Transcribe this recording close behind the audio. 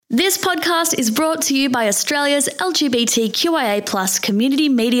This podcast is brought to you by Australia's LGBTQIA+ community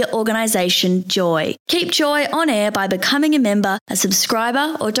media organisation, Joy. Keep Joy on air by becoming a member, a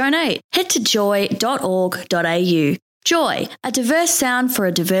subscriber or donate. Head to joy.org.au. Joy, a diverse sound for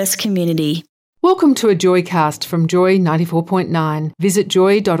a diverse community. Welcome to a Joycast from Joy 94.9. Visit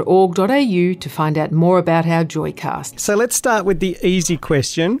joy.org.au to find out more about our Joycast. So let's start with the easy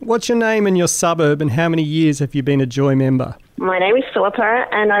question. What's your name and your suburb, and how many years have you been a Joy member? My name is Phillipa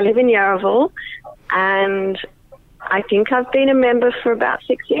and I live in Yarraville, and I think I've been a member for about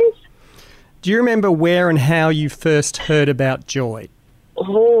 6 years. Do you remember where and how you first heard about Joy?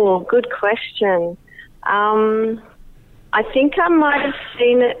 Oh, good question. I think I might have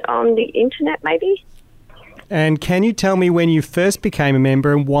seen it on the internet maybe. And can you tell me when you first became a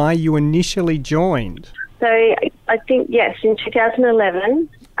member and why you initially joined? So I think, yes, in 2011,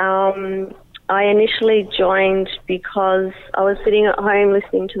 I initially joined because I was sitting at home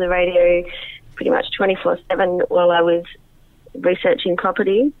listening to the radio pretty much 24/7 while I was researching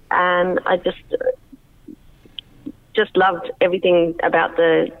property, and I just loved everything about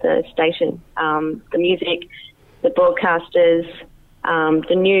the station, the music, the broadcasters,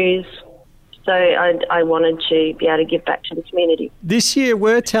 the news. So I wanted to be able to give back to the community. This year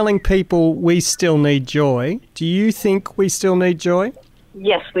we're telling people we still need joy. Do you think we still need joy?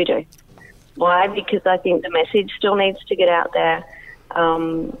 Yes, we do. Why? Because I think the message still needs to get out there,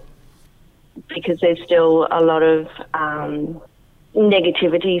 because there's still a lot of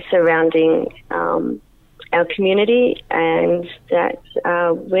negativity surrounding our community, and that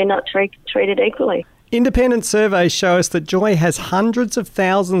we're not treated equally. Independent surveys show us that Joy has hundreds of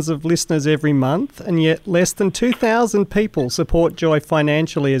thousands of listeners every month, and yet less than 2,000 people support Joy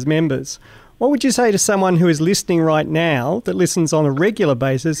financially as members. What would you say to someone who is listening right now that listens on a regular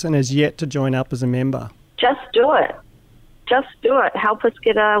basis and has yet to join up as a member? Just do it. Just do it. Help us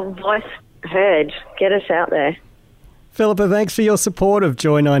get our voice heard. Get us out there. Phillipa, thanks for your support of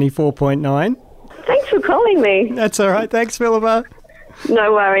Joy 94.9. Thanks for calling me. That's all right. Thanks, Phillipa.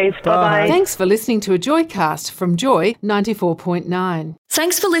 No worries. Bye-bye. Thanks for listening to a Joycast from Joy 94.9.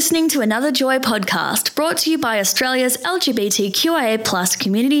 Thanks for listening to another Joy podcast brought to you by Australia's LGBTQIA+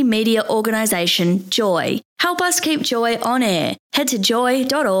 community media organisation, Joy. Help us keep Joy on air. Head to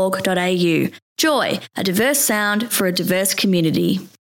joy.org.au. Joy, a diverse sound for a diverse community.